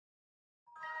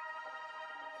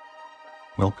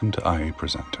Welcome to IA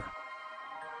Presenter.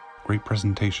 Great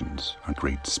presentations are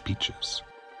great speeches.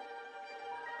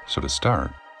 So to start,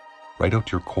 write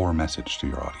out your core message to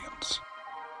your audience.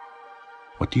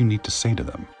 What do you need to say to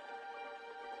them?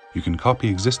 You can copy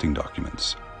existing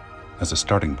documents as a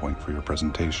starting point for your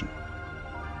presentation.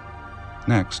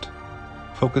 Next,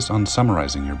 focus on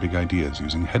summarizing your big ideas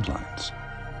using headlines.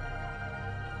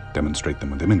 Demonstrate them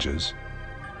with images,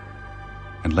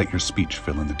 and let your speech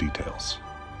fill in the details.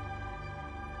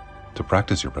 To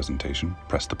practice your presentation,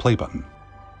 press the play button.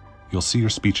 You'll see your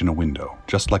speech in a window,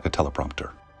 just like a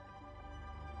teleprompter.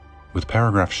 With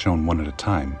paragraphs shown one at a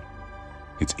time,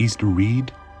 it's easy to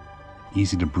read,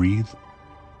 easy to breathe,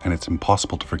 and it's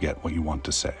impossible to forget what you want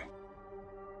to say.